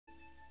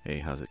Hey,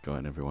 how's it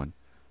going, everyone?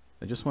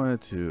 I just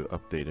wanted to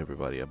update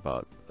everybody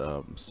about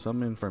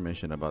some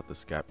information about the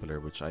scapular,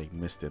 which I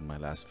missed in my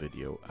last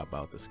video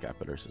about the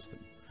scapular system.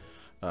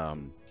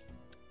 Um,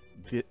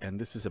 and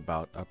this is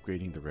about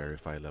upgrading the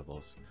Rarefy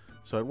levels.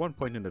 So at one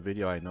point in the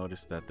video, I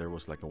noticed that there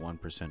was like a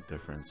 1%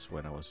 difference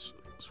when I was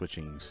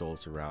switching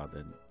souls around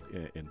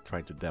and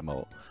trying to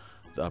demo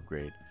the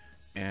upgrade.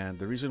 And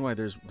the reason why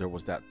there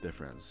was that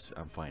difference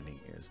I'm finding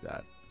is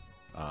that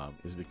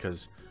is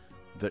because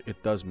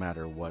it does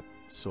matter what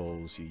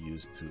souls you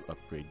use to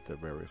upgrade the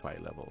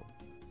Rarefy level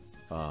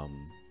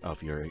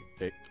of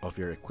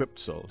your equipped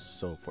souls.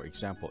 So, for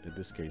example, in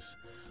this case,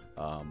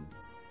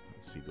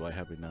 let's see, do I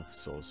have enough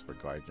souls for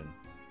Guardian?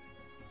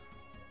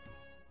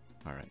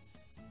 All right,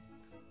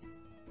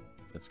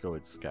 let's go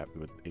with Scap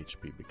with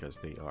HP because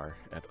they are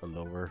at a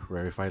lower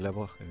Rarefy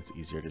level, and it's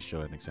easier to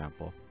show an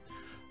example.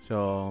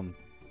 So,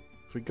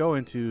 if we go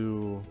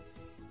into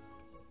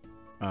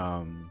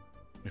um,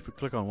 if we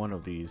click on one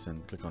of these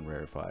and click on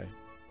Rarefy,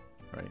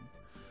 right?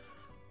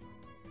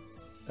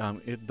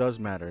 It does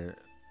matter,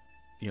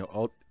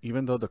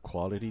 even though the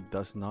quality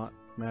does not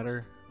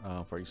matter.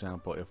 For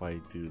example, if I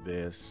do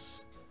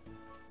this,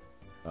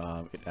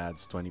 it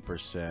adds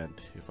 20%.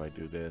 If I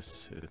do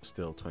this, it's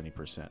still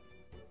 20%,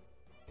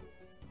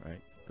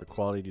 right? The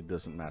quality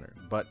doesn't matter,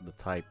 but the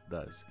type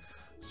does.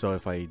 So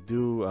if I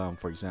do,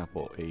 for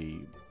example,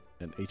 an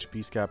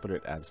HP scapular,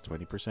 it adds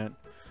 20%.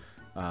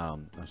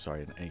 I'm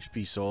sorry, an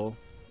HP soul.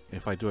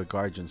 If I do a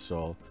Guardian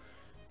soul,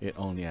 it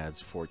only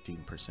adds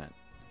 14%.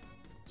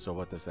 So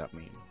what does that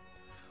mean?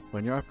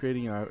 When you're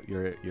upgrading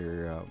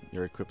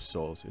your equipped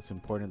souls, it's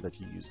important that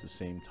you use the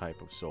same type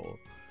of soul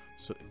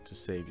so to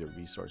save your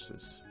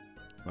resources.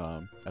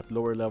 At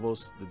lower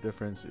levels, the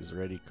difference is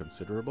already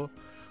considerable.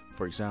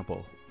 For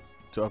example,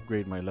 to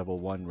upgrade my level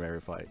 1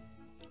 Rarefy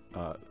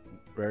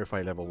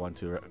level 1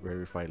 to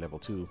Rarefy level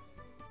 2,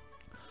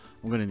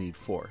 I'm going to need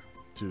 4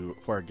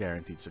 for a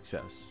guaranteed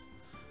success,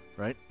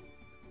 right?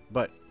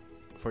 But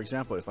for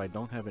example, if I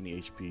don't have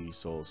any HP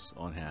souls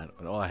on hand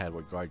and all I had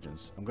were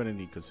Guardians, I'm going to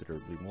need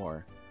considerably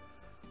more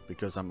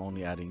because I'm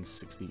only adding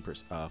 16%,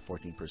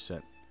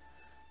 14%.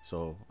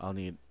 So I'll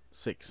need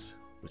 6,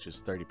 which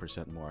is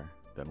 30% more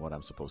than what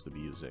I'm supposed to be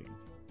using.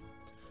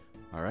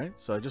 All right,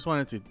 so I just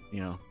wanted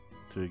to,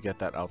 to get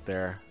that out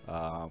there,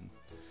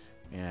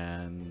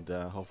 and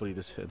hopefully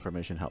this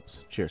information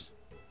helps. Cheers.